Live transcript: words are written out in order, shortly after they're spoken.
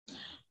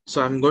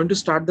So I'm going to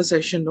start the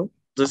session now.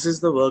 This is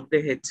the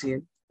Workday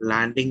HCM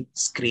landing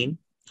screen.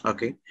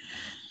 Okay.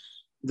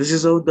 This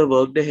is how the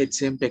Workday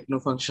HCM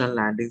techno-functional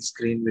landing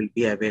screen will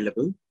be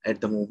available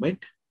at the moment.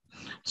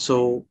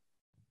 So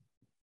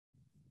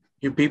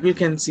you people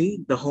can see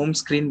the home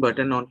screen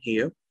button on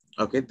here.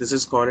 Okay. This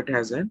is called it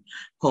as a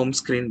home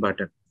screen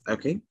button.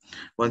 Okay.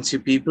 Once you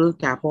people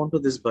tap onto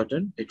this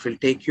button, it will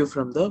take you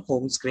from the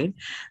home screen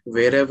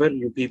wherever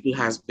you people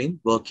has been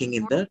working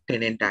in the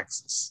tenant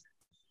access.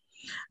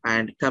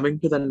 And coming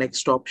to the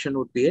next option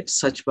would be a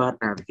search bar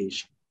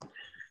navigation.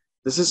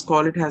 This is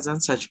called it as a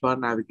search bar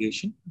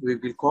navigation. We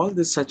will call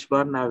this search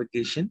bar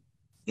navigation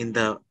in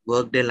the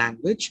Workday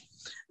language.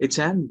 It's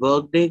an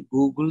Workday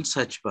Google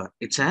search bar.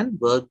 It's an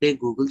Workday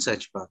Google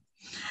search bar.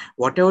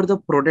 Whatever the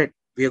product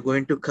we are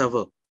going to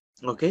cover,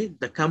 okay,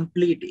 the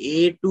complete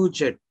A to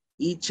Z,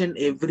 each and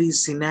every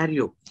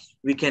scenario,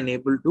 we can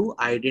able to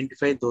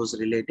identify those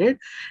related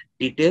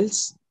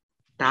details,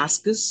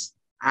 tasks,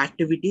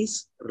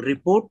 activities,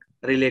 report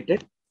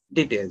related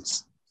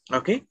details.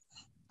 Okay.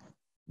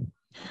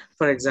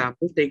 For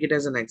example, take it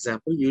as an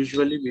example.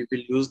 Usually we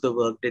will use the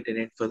Workday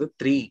tenant for the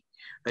three,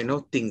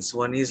 things.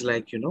 One is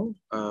like,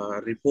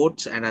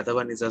 reports, and other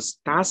one is as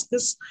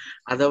tasks,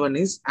 other one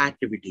is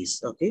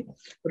activities. Okay.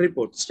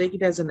 Reports. Take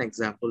it as an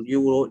example.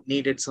 You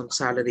needed some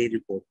salary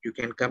report. You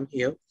can come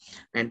here,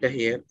 enter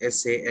here,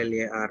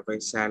 SALARY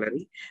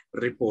salary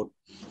report.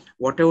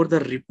 Whatever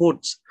the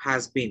reports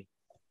has been,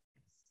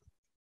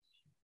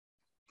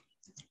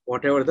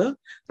 whatever the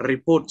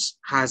reports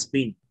has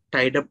been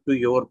tied up to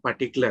your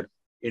particular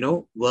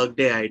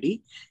Workday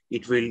ID,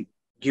 it will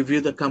give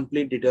you the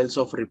complete details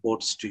of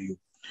reports to you.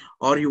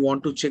 Or you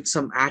want to check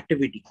some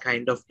activity,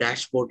 kind of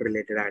dashboard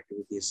related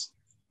activities,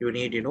 you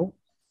need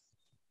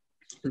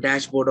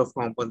dashboard of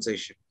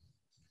compensation.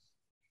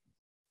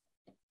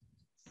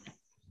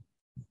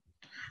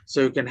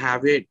 So you can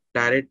have a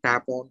direct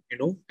tap on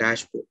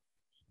dashboard.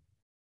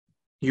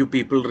 You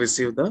people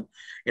receive the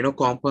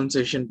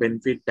compensation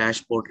benefit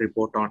dashboard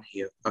report on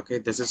here. Okay,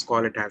 this is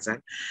called it as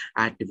an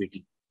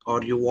activity.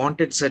 Or you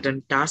wanted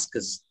certain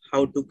tasks,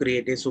 how to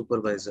create a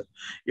supervisor,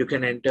 you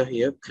can enter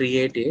here,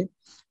 create a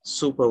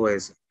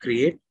supervisor,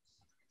 create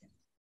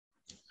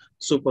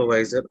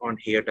supervisor on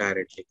here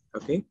directly.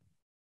 Okay,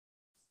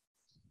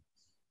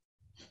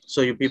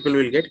 so you people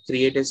will get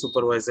create a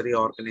supervisory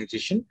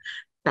organization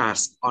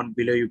task on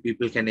below. You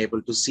people can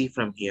able to see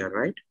from here,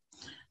 right?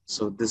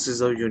 So this is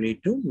how you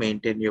need to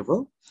maintain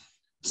your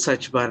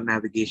search bar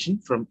navigation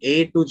from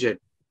A to Z.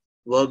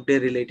 Workday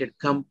related,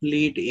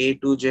 complete A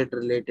to Z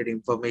related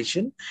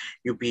information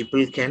you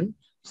people can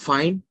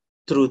find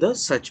through the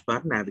search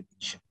bar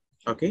navigation.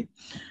 Okay.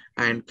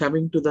 And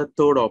coming to the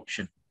third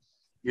option,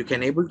 you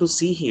can able to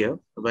see here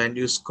when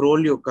you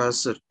scroll your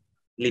cursor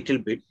little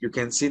bit, you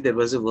can see there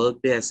was a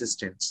Workday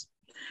assistance.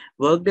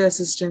 Workday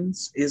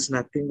assistance is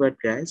nothing but,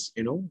 guys,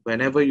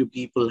 whenever you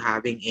people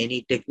having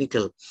any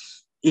technical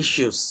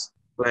issues,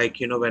 like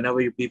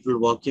whenever you people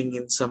working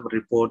in some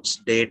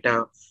reports,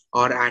 data,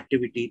 or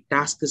activity,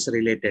 tasks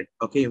related,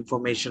 okay,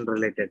 information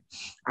related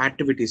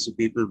activities, you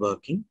people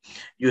working,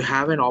 you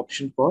have an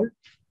option called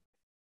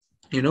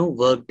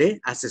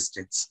Workday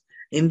assistance.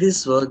 In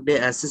this Workday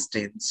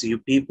assistance, you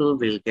people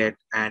will get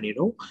an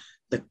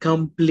the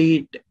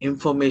complete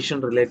information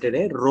related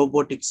a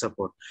robotic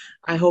support.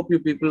 I hope you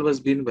people was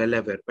been well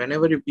aware.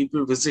 Whenever you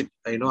people visit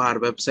our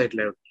website,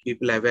 like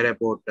people aware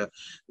about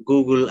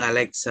Google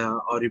Alexa,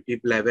 or you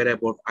people aware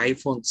about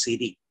iPhone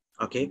Siri.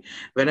 Okay,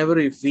 whenever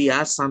if we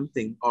ask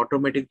something,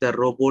 automatic the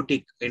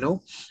robotic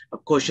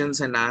questions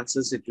and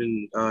answers, it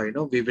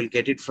will we will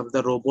get it from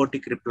the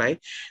robotic reply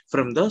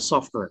from the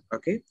software.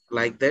 Okay,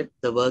 like that,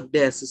 the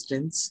Workday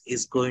assistance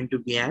is going to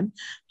be an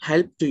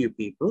help to you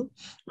people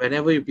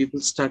whenever you people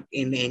stuck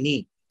in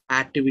any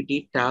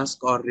activity,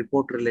 task, or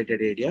report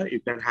related area. You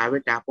can have a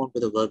tap onto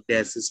the Workday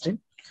assistant,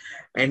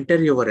 enter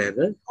your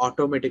error,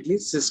 automatically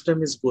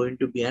system is going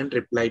to be and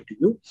reply to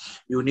you.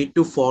 You need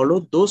to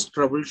follow those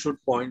troubleshoot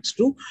points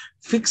to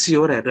fix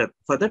your error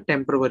for the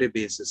temporary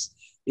basis.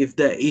 If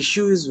the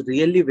issue is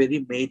really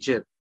very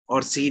major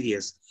or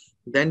serious,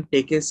 then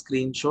take a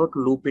screenshot,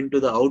 loop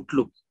into the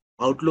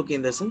Outlook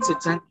in the sense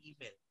it's an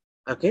email.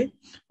 Okay,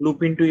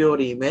 loop into your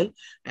email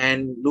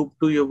and loop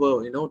to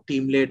your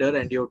team leader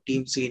and your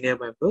team senior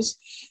members,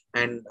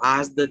 and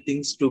ask the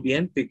things to be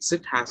and fix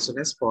it as soon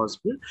as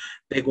possible.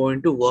 They're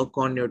going to work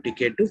on your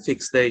ticket to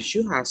fix the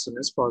issue as soon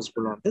as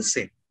possible on the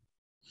same.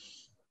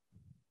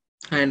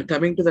 And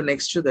coming to the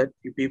next to that,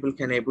 you people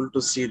can able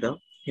to see the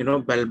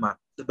bell mark.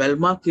 The bell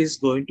mark is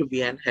going to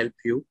be and help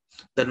you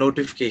the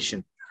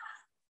notification.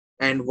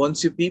 And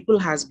once you people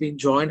has been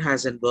joined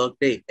as in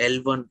Workday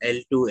L1,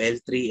 L2,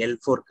 L3,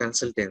 L4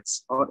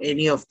 consultants, or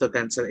any of the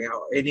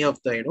any of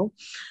the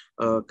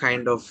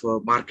kind of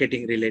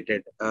marketing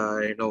related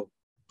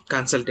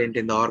consultant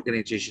in the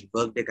organization,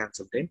 Workday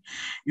consultant,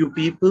 you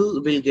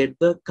people will get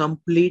the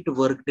complete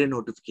Workday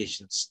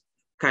notifications,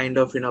 kind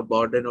of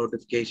border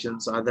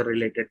notifications, other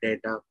related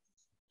data.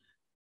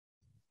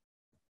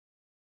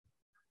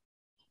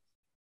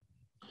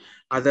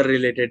 other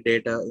related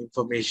data,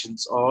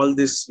 informations, all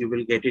this you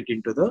will get it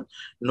into the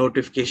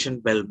notification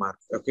bell mark.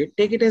 Okay,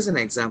 take it as an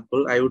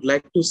example. I would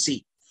like to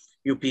see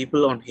you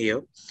people on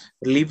here.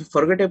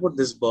 Forget about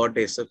this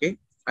birthdays. Okay,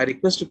 I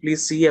request you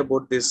please see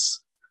about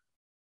this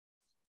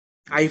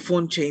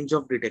iPhone change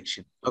of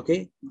detection.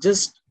 Okay,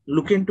 just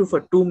look into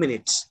for 2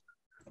 minutes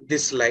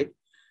this slide,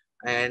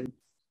 and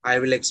I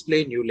will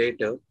explain you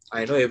later.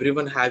 I know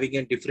everyone having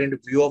a different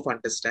view of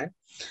understand.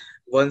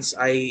 Once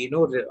I,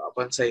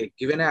 once I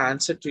given an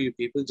answer to you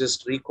people,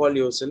 just recall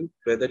yourself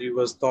whether you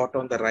was thought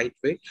on the right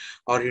way,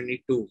 or you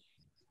need to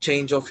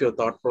change of your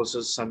thought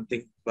process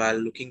something while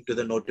looking to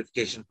the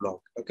notification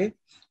block. Okay,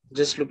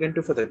 just look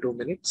into for the 2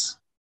 minutes.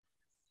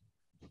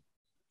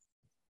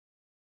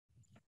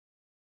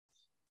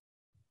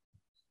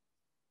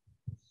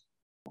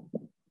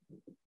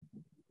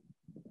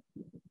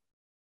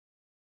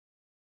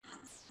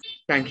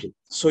 Thank you.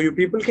 So you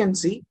people can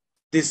see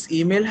this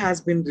email has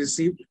been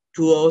received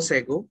 2 hours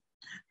ago,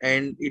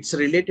 and it's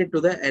related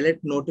to the alert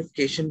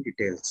notification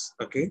details.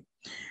 Okay,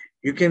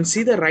 you can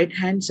see the right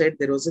hand side,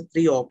 there was a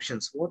three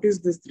options. What is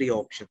this three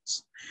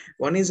options?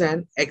 One is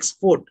an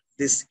export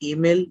this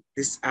email,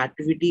 this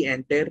activity,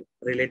 entire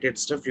related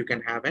stuff. You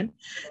can have an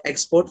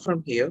export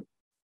from here,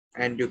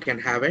 and you can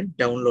have and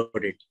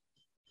download it.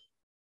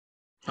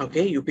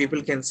 Okay, you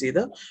people can see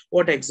the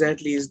what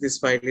exactly is this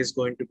file is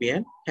going to be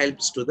and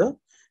helps to the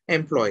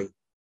employee.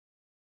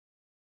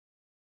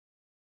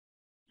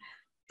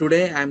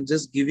 Today, I'm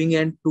just giving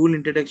a tool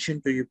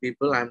introduction to you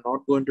people. I'm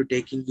not going to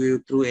taking you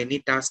through any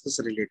tasks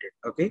related.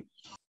 Okay.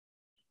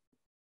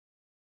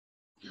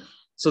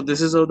 So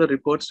this is how the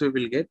reports we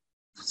will get.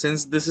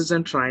 Since this is a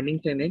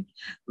training tenant,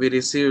 we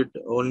received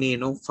only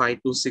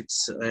 5 to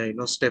 6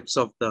 steps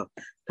of the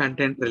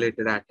content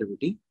related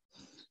activity.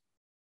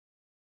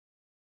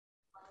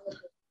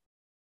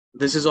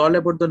 This is all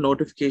about the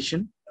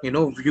notification.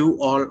 View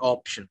all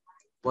option.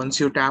 Once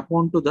you tap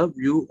onto the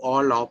view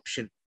all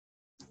option,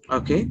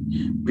 okay,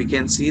 we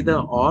can see the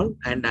all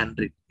and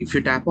unread. If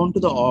you tap onto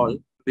the all,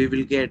 we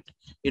will get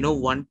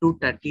 1 to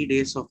 30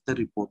 days of the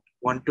report,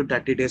 1 to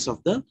 30 days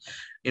of the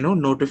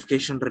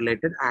notification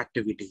related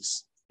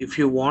activities. If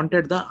you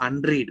wanted the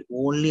unread,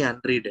 only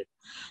unreaded,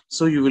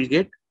 so you will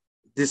get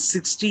this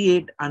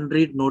 68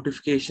 unread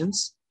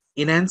notifications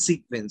in an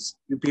sequence.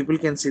 You people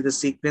can see the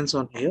sequence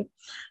on here.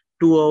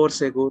 2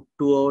 hours ago,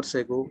 2 hours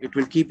ago, it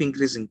will keep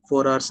increasing.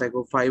 4 hours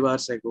ago, 5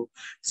 hours ago,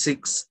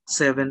 6,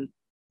 7,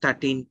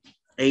 13,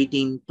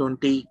 18,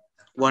 20,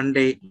 1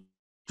 day,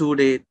 2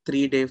 day,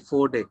 3 day,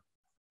 4 day.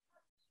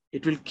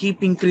 It will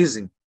keep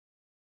increasing.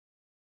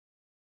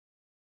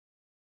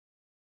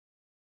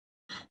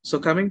 So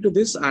coming to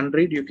this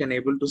unread, you can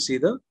able to see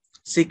the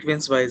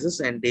sequence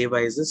wises and day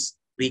wises,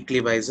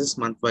 weekly wises,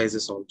 month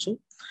wises also.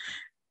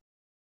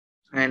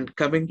 And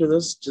coming to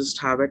this,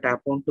 just have a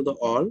tap on to the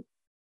all.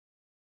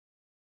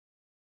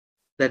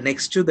 Then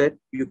next to that,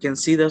 you can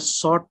see the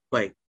sort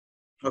by.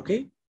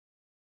 Okay.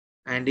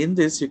 And in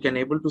this, you can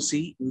able to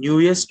see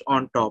newest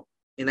on top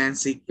in a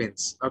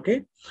sequence.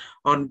 Okay.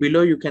 On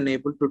below, you can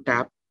able to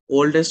tap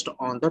oldest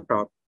on the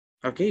top.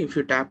 Okay. If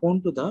you tap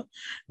on to the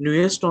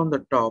newest on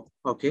the top,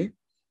 okay,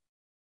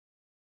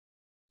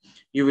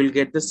 you will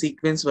get the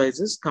sequence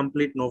wises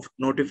complete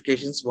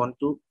notifications 1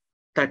 to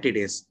 30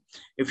 days.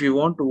 If you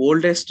want to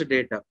oldest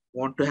data,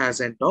 want to has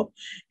on top,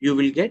 you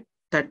will get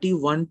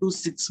 31 to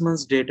 6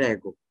 months data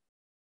ago.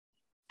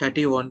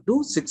 31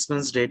 to 6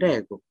 months data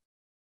ago.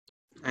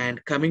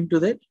 And coming to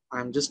that,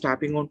 I'm just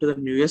tapping onto the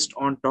newest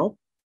on top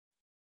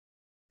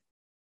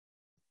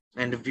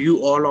and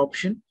view all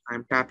option.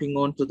 I'm tapping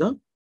on to the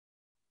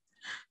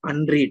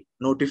unread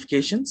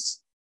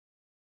notifications,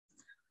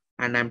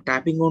 and I'm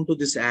tapping onto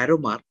this arrow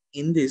mark.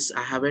 In this,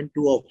 I have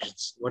two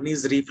options. One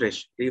is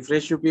refresh.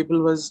 Refresh, you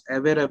people was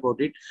aware about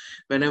it.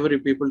 Whenever you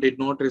people did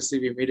not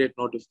receive immediate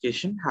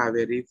notification, have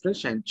a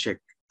refresh and check.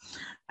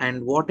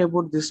 And what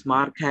about this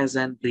mark has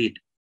and read?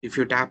 If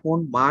you tap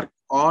on mark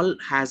all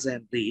has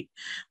and read,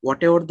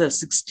 whatever the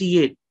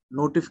 68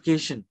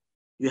 notification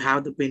you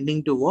have the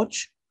pending to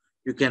watch,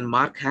 you can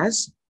mark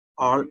has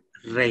all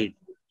read.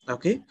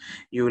 Okay,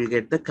 you will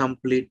get the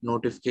complete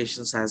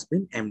notifications has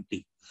been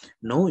empty.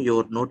 No,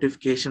 your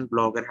notification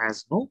blogger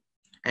has no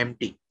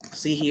empty.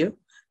 See here,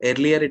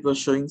 earlier it was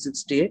showing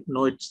 68.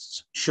 No,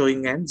 it's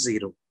showing an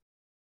 0.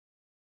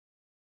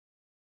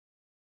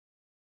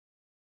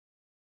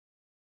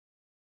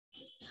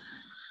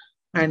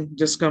 And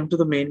just come to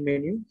the main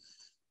menu.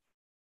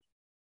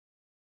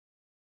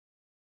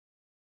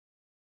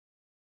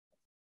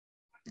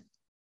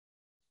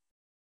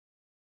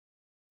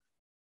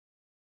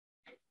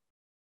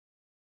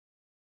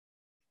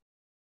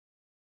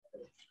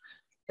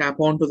 Tap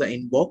onto the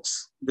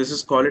inbox. This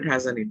is called it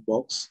has an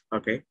inbox.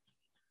 Okay.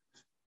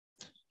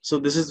 So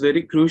this is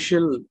very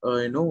crucial,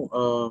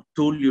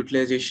 tool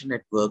utilization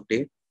at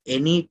Workday.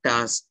 any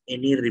task,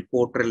 any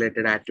report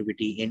related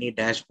activity, any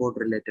dashboard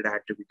related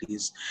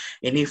activities,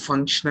 any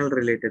functional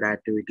related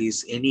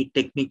activities, any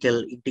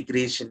technical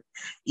integration,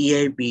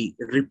 EIB,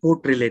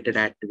 report related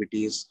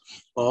activities,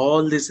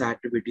 all these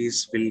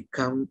activities will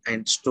come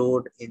and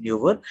stored in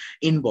your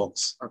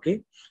inbox.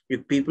 Okay. You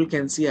people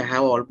can see I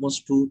have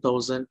almost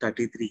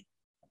 2033,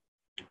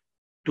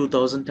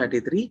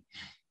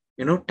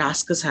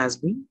 tasks has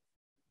been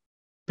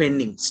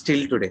pending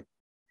still today,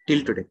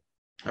 till today.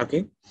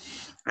 Okay.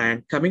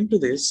 And coming to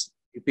this,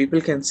 people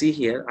can see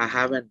here, I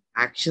have an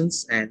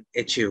actions and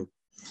achieve.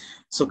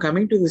 So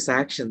coming to these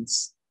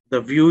actions,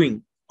 the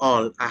viewing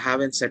all, I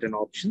have in certain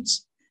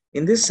options.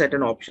 In this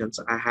certain options,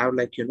 I have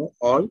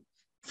all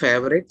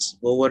favorites,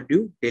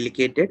 overdue,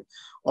 delegated,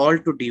 all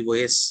to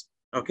DOS.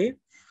 Okay.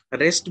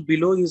 Rest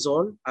below is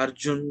all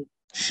Arjun,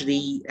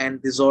 Shri,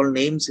 and these all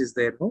names is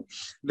there. No,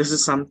 this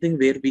is something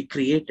where we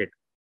created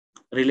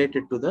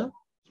related to the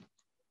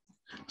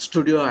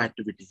studio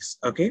activities.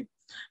 Okay.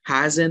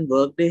 Has an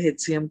Workday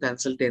HCM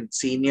consultant,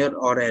 senior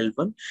or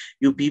L1,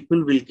 you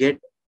people will get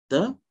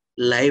the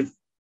live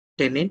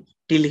tenant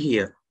till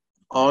here,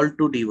 all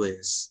to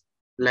device,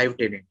 live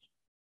tenant.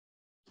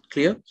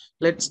 Clear?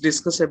 Let's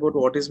discuss about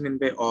what is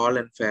meant by all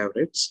and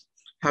favorites.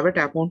 Have a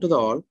tap on to the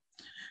all.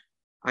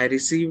 I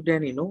received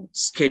an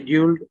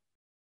scheduled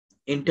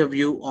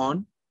interview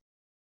on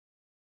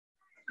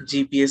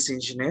GPS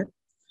engineer.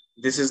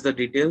 This is the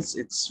details.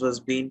 It was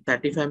been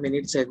 35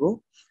 minutes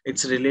ago.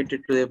 It's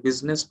related to a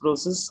business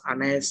process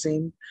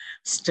unassigned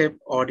step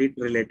audit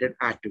related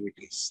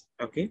activities.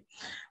 Okay.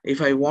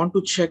 If I want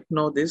to check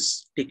now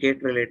this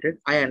ticket related,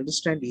 I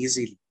understand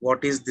easily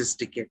what is this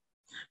ticket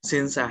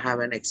since I have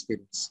an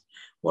experience.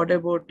 What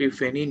about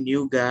if any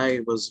new guy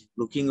was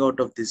looking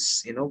out of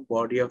this,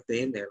 body of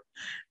the email?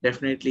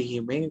 Definitely he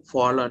may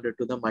fall under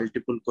to the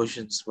multiple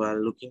questions while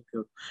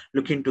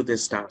look into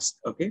this task.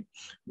 Okay.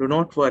 Do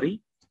not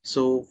worry.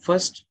 So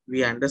first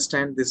we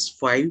understand these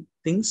 5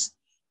 things.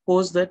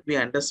 Post that we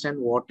understand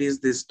what is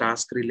this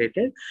task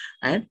related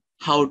and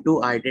how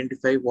to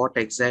identify what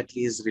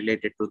exactly is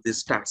related to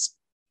this task.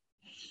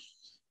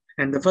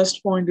 And the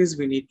first point is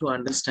we need to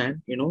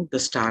understand, the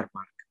star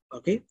mark.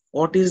 Okay.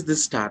 What is the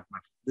star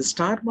mark? The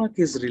star mark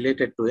is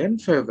related to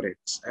end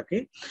favorites.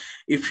 Okay.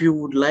 If you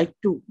would like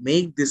to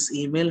make this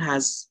email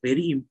as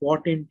very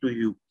important to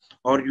you,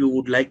 or you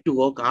would like to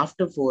work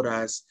after 4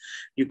 hours,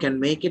 you can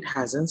make it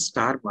as a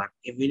star mark.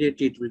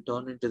 Immediately it will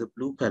turn into the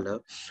blue color.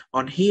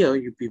 On here,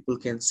 you people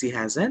can see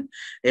as an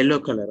yellow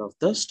color of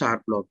the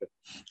star blocker.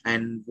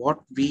 And what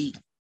we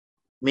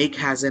make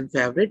has an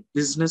favorite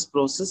business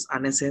process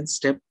unassigned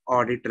step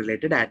audit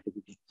related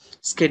activity.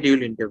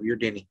 Schedule interview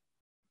Denny.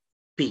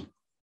 P.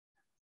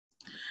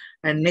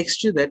 And next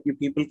to that, you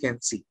people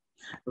can see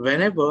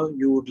whenever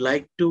you would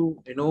like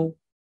to,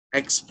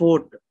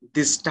 export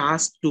this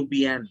task to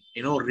be an,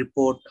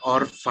 report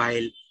or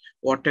file,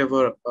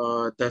 whatever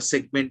the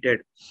segmented,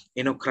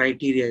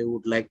 criteria you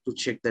would like to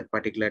check that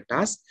particular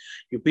task,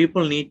 you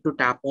people need to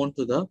tap on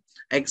to the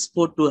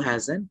export to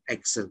as an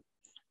Excel.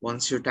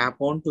 Once you tap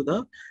on to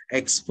the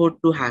export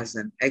to as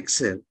an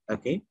Excel,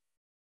 okay,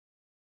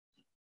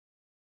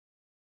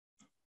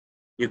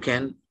 you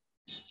can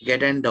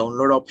get an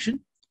download option,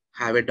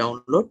 have a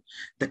download.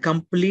 The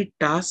complete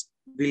task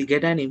will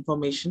get an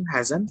information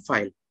as an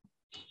file.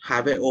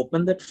 Have a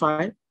open that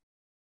file.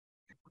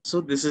 So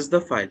this is the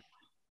file.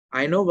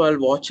 I know while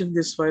watching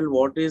this file,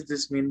 what is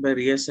this mean by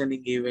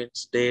reassigning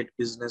events, date,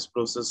 business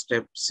process,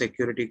 steps,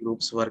 security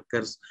groups,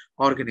 workers,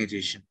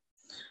 organization.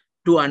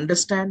 To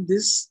understand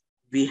this,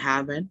 we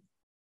have an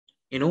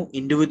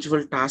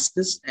individual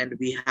tasks and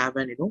we have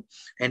an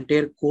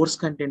entire course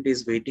content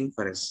is waiting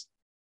for us.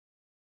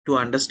 To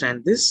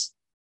understand this,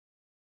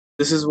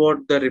 this is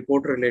what the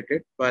report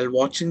related. While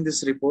watching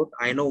this report,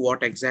 I know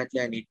what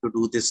exactly I need to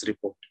do this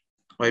report.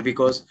 Why?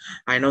 Because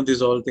I know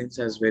these all things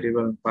as very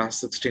well in past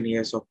 16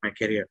 years of my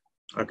career.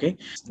 Okay.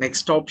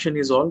 Next option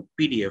is all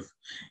PDF.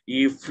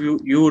 If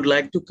you would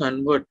like to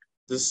convert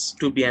this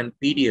to be an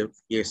PDF,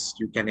 yes,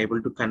 you can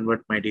able to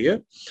convert, my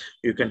dear.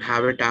 You can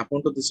have a tap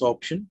onto this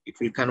option. It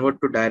will convert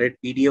to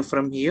direct PDF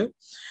from here.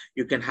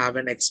 You can have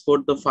an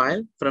export the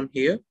file from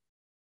here,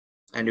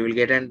 and you will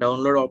get an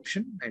download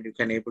option, and you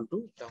can able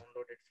to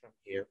download it from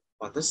here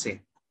on the same.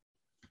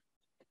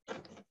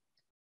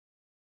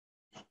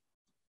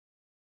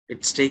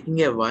 It's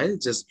taking a while.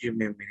 Just give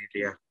me a minute.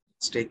 Yeah,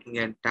 it's taking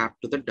and tap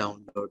to the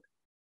download.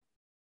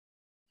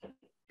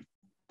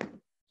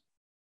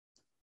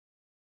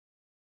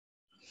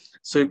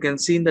 So you can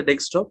see in the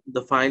desktop,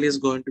 the file is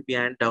going to be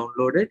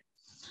downloaded,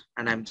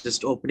 and I'm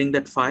just opening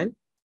that file.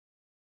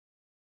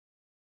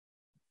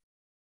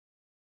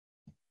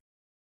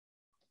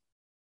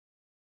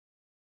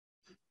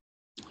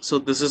 So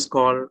this is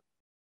called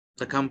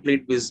the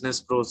complete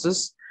business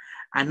process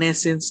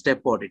unassigned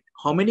step audit.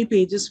 How many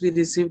pages we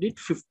received it?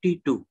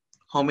 52.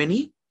 How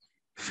many?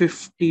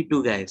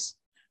 52, guys.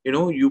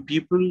 You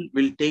people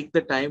will take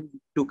the time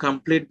to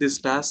complete this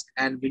task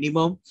and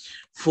minimum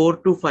 4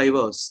 to 5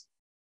 hours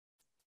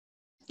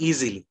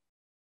easily.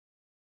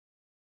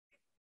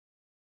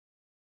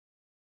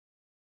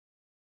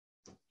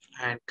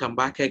 and come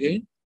back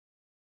again.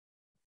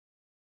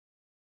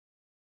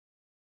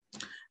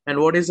 And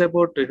what is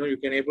about, you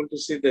can able to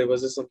see there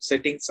was some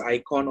settings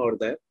icon over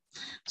there.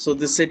 So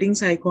the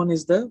settings icon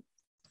is the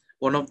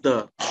one of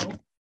the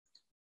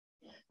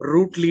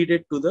route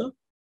leaded to the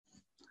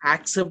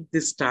accept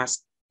this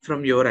task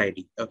from your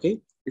ID. Okay.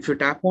 If you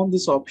tap on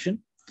this option,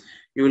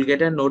 you will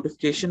get a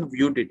notification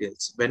view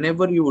details.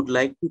 Whenever you would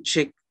like to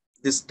check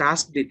this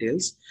task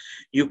details,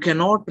 you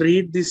cannot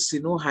read this,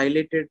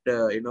 highlighted,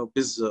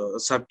 this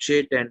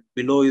subject, and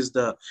below is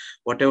the,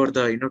 whatever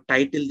the,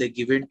 title they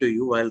given to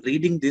you. While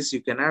reading this,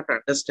 you cannot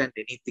understand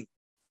anything.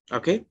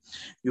 Okay.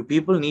 You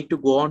people need to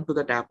go on to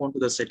the tap onto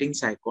the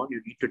settings icon.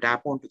 You need to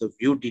tap onto the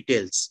view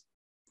details.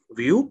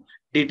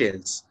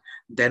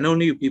 Then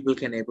only you people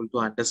can able to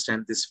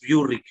understand this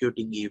view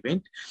recruiting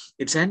event.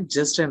 It's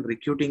just an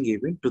recruiting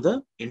event to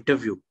the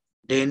interview,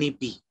 the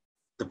NEP,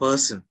 the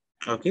person.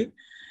 Okay.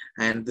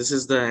 And this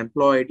is the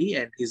employee ID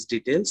and his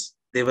details.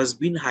 They was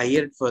been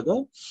hired for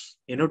the,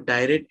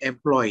 direct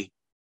employee.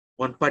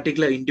 One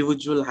particular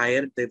individual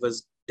hired,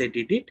 they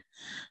did it.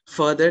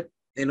 For that,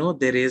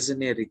 there is a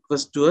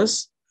request to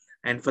us,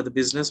 and for the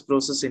business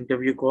process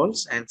interview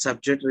calls and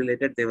subject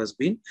related, they was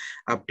been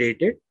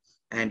updated.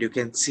 And you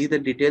can see the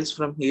details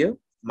from here,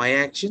 my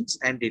actions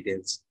and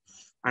details.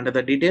 Under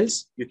the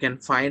details, you can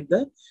find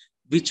the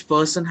which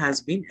person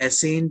has been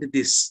assigned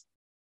this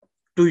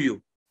to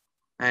you.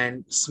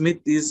 And Smith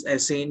is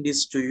assigned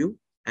this to you,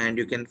 and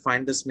you can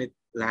find the Smith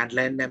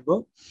landline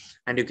number,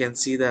 and you can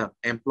see the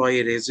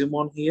employee resume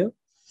on here,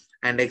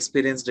 and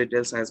experience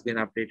details has been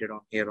updated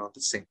on here on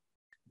the same.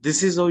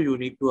 This is how you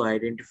need to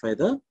identify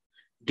the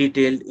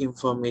detailed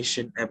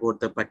information about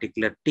the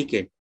particular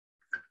ticket.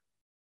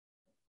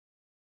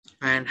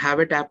 And have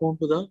a tap on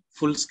to the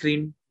full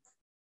screen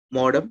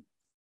modem.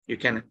 You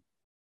can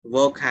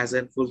work as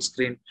a full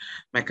screen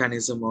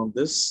mechanism on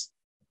this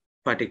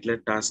particular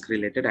task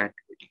related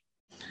activity.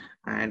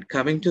 And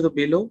coming to the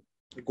below,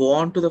 go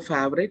on to the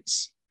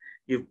favorites.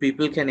 You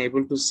people can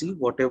able to see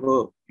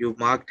whatever you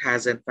marked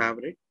as a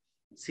favorite.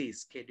 See,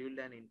 schedule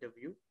an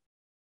interview.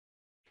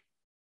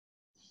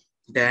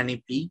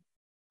 Danny P.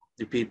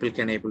 The people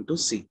can able to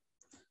see.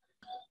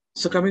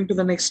 So coming to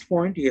the next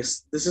point,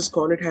 yes, this is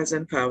called it as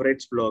an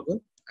favorites blogger.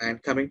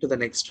 And coming to the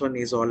next one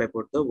is all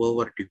about the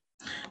overdue.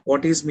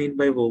 What is mean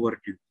by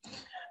overdue?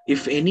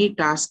 If any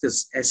task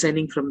is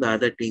assigning from the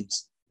other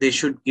teams, they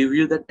should give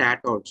you the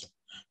TAT also.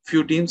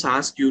 Few teams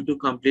ask you to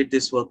complete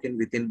this work in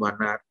within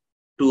 1 hour,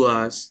 2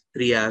 hours,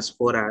 3 hours,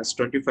 4 hours,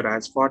 24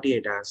 hours,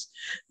 48 hours.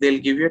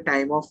 They'll give you a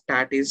time of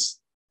TAT is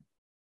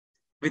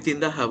within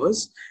the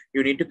hours.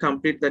 You need to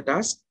complete the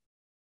task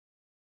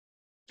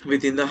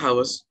within the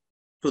hours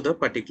to the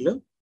particular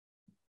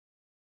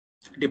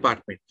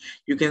department.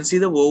 You can see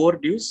the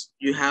overdues.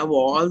 You have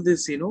all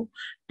this,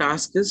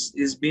 tasks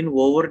is been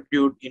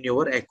overdue in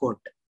your account.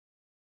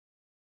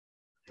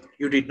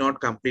 You did not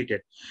complete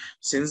it.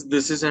 Since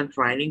this is a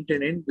training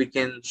tenant, we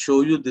can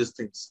show you these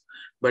things.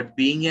 But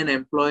being an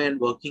employee and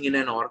working in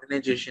an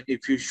organization,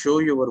 if you show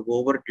your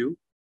overdue,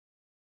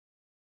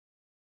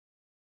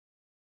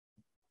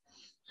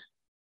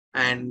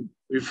 and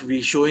if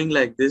we showing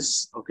like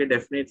this, okay,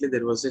 definitely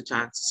there was a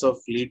chance of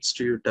leads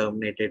to you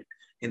terminated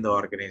in the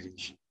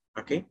organization.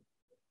 Okay.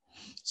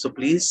 So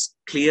please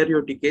clear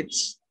your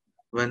tickets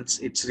once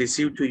it's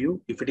received to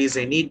you. If it is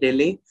any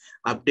delay,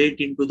 update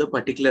into the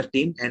particular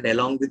team and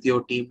along with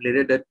your team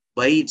leader that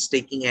why it's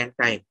taking an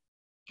time.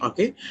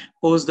 Okay.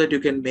 Post that you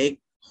can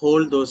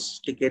hold those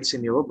tickets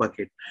in your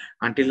bucket.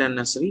 Until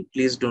unnecessary,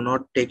 please do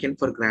not take in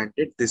for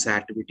granted this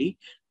activity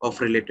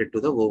of related to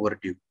the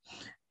overdue.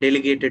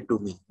 Delegated to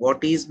me.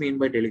 What is mean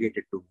by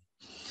delegated to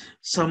me?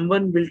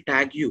 Someone will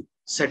tag you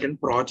certain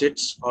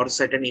projects or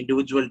certain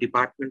individual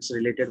departments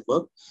related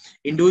work.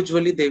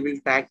 Individually, they will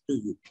tag to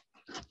you.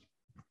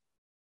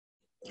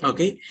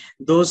 Okay.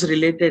 Those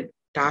related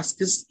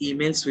tasks,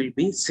 emails will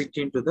be sent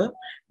into the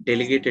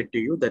delegated to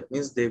you. That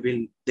means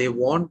they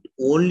want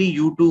only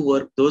you to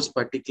work those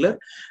particular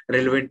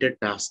relevant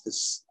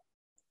tasks.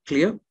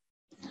 Clear?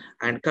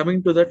 And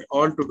coming to that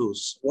all to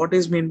dos. What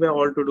is mean by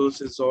all to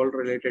dos is all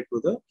related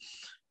to the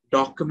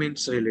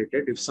documents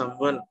related. If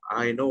someone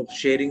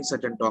sharing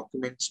certain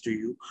documents to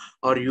you,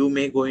 or you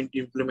may going to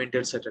implement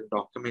certain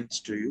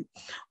documents to you,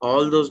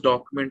 all those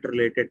document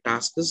related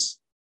tasks,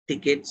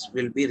 tickets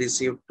will be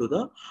received to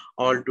the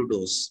all to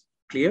dos.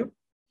 Clear?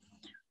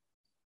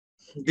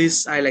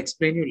 This I'll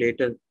explain you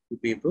later to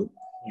people.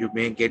 You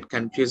may get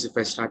confused if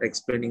I start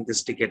explaining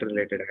this ticket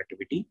related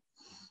activity.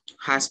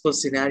 As per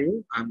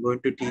scenario, I'm going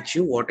to teach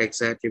you what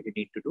exactly we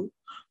need to do,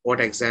 what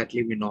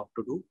exactly we not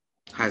to do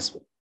as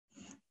well.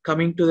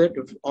 Coming to that,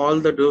 all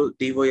the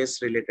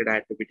DOS related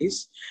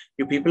activities,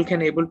 you people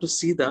can able to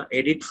see the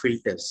edit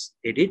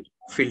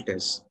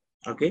filters.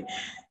 Okay.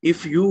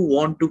 If you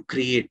want to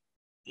create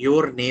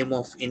your name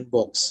of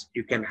inbox,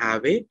 you can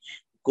have a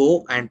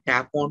go and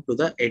tap on to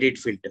the edit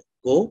filter.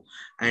 Go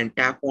and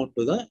tap on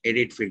to the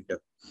edit filter.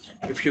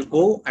 If you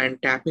go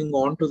and tapping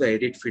on to the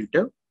edit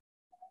filter,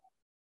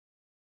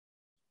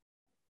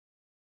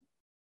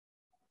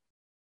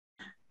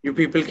 you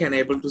people can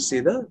able to see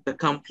the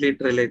complete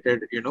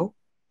related,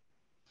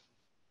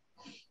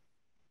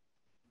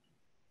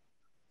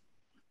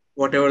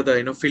 whatever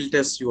the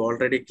filters you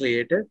already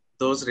created,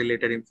 those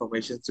related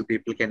information so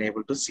people can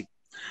able to see.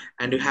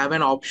 And you have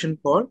an option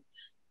called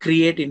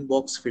create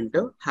inbox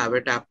filter. Have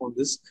a tap on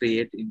this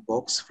create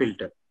inbox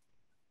filter.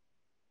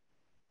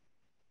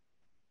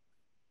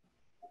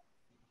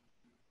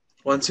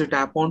 Once you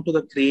tap on to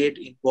the create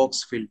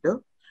inbox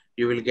filter,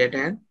 you will get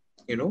an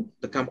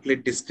the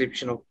complete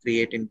description of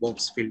create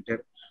inbox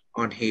filter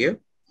on here.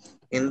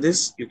 In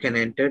this you can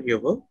enter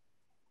your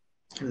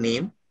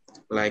name,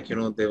 like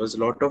there was a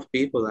lot of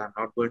people. I'm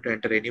not going to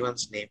enter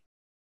anyone's name.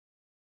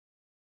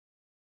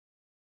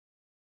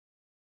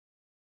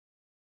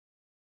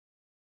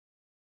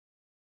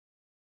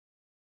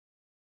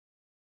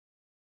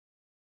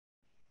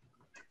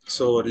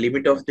 So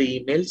limit of the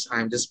emails,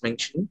 I'm just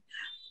mentioning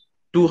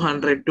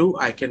 200 to,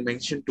 I can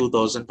mention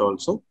 2000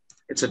 also.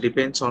 It's a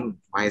depends on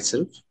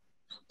myself.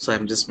 So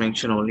I'm just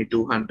mention only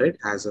 200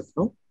 as of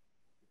now.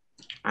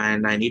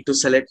 And I need to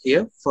select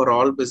here for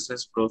all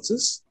business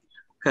process.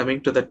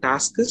 Coming to the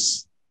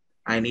tasks,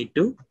 I need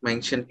to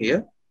mention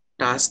here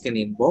task in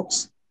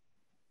inbox.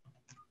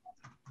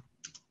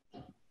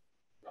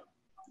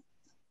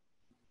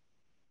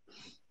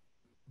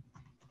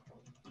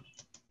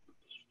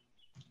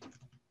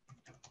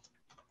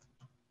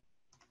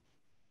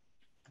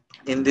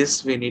 In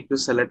this, we need to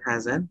select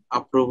as an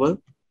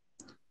approval,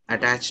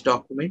 attached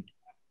document,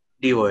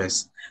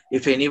 DOS.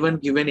 If anyone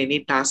given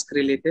any task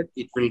related,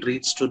 it will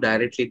reach to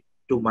directly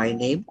to my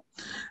name.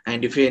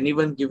 And if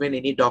anyone given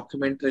any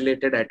document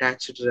related,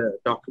 attached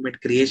document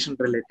creation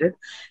related,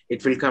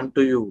 it will come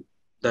to you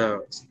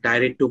the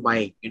direct to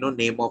my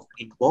name of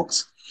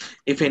inbox.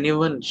 If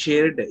anyone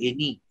shared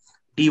any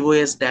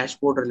DOS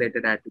dashboard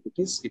related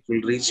activities, it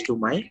will reach to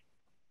my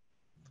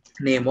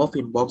name of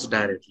inbox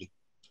directly.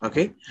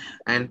 Okay,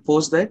 and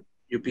post that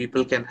you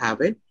people can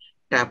have it,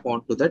 tap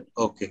onto that.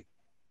 Okay,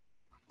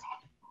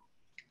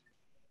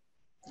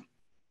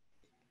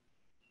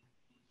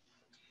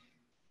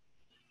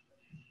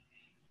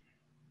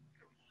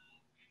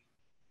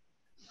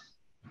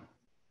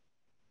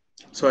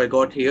 so I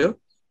got here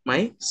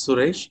my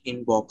Suresh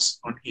inbox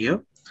on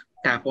here.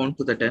 Tap on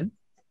to the done.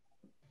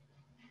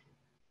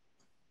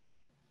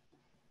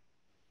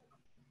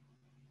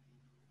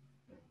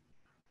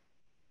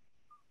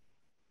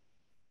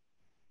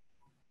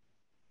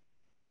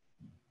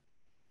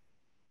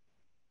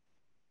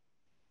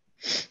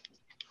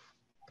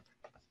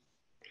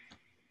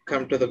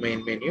 Come to the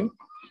main menu.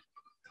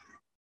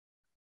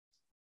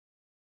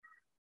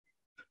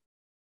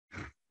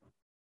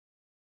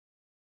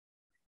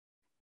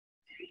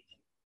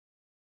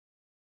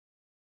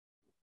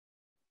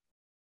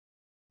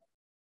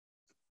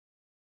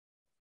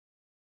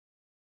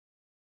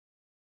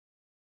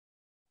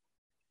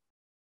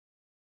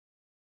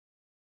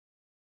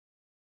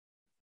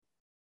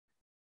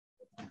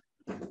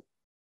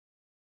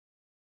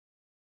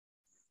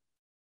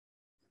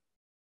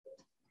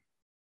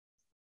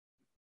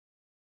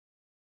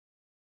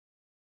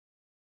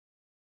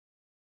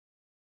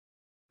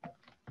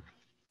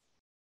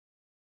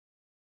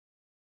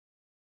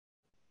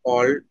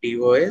 All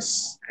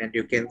DOS, and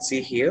you can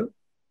see here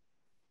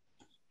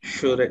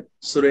Suresh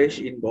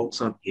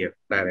inbox on here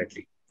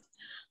directly.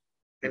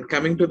 And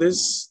coming to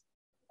this,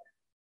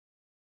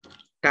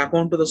 tap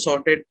on to the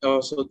sorted.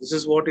 So this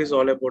is what is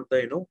all about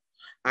the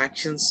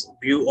actions.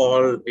 View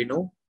all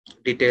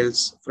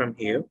details from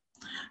here.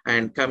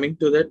 And coming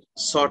to that,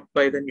 sort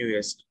by the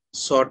newest.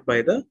 Sort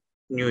by the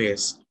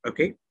newest.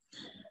 Okay.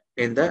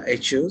 In the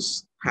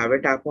HOs, have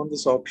a tap on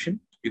this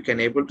option. You can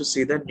able to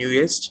see the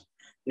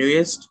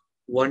newest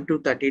 1 to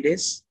 30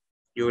 days.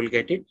 You will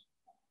get it.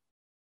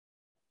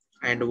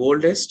 And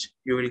oldest,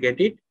 you will get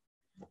it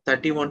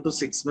 31 to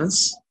 6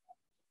 months.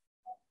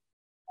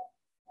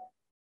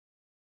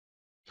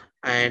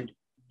 And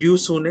due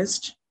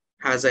soonest,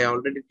 as I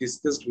already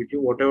discussed with you,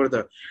 whatever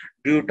the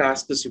due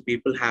tasks you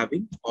people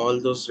having,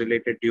 all those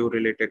related due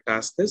related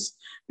tasks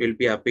will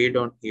be appeared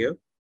on here.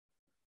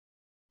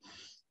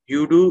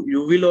 You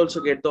will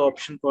also get the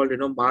option called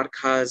mark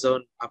has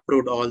on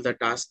approved all the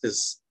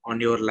tasks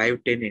on your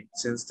live tenant.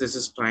 Since this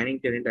is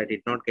training tenant, I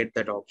did not get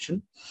that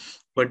option.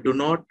 But do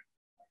not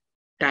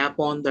tap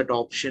on that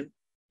option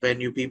when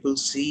you people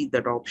see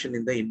that option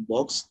in the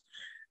inbox.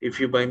 If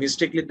you by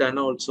mistakenly done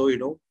also,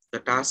 the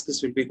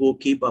tasks will be go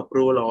keep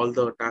approval all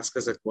the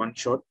tasks at one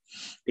shot.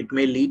 It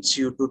may leads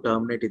you to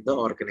terminate in the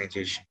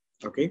organization.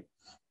 Okay.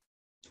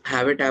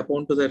 Have a tap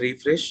on to the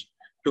refresh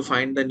to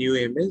find the new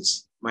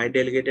emails. My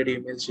delegated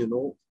emails,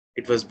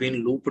 it was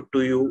being looped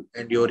to you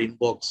and your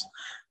inbox,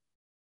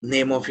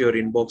 name of your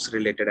inbox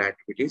related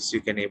activities. You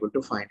can able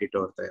to find it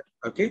over there.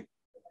 Okay.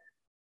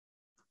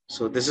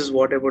 So this is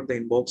what about the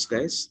inbox,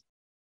 guys.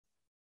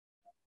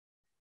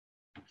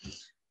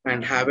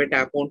 And have a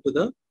tap on to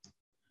the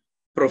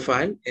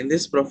profile. In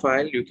this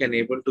profile, you can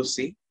able to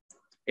see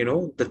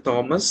the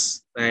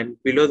Thomas, and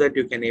below that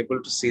you can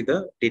able to see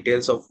the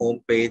details of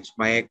home page,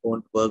 my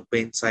account,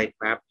 workbench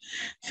sitemap,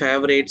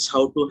 favorites,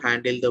 how to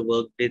handle the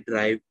workday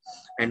drive,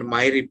 and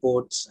my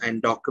reports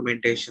and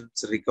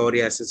documentations,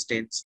 recovery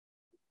assistance.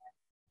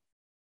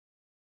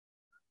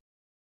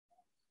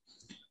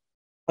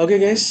 Okay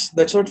guys,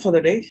 that's what for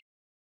the day.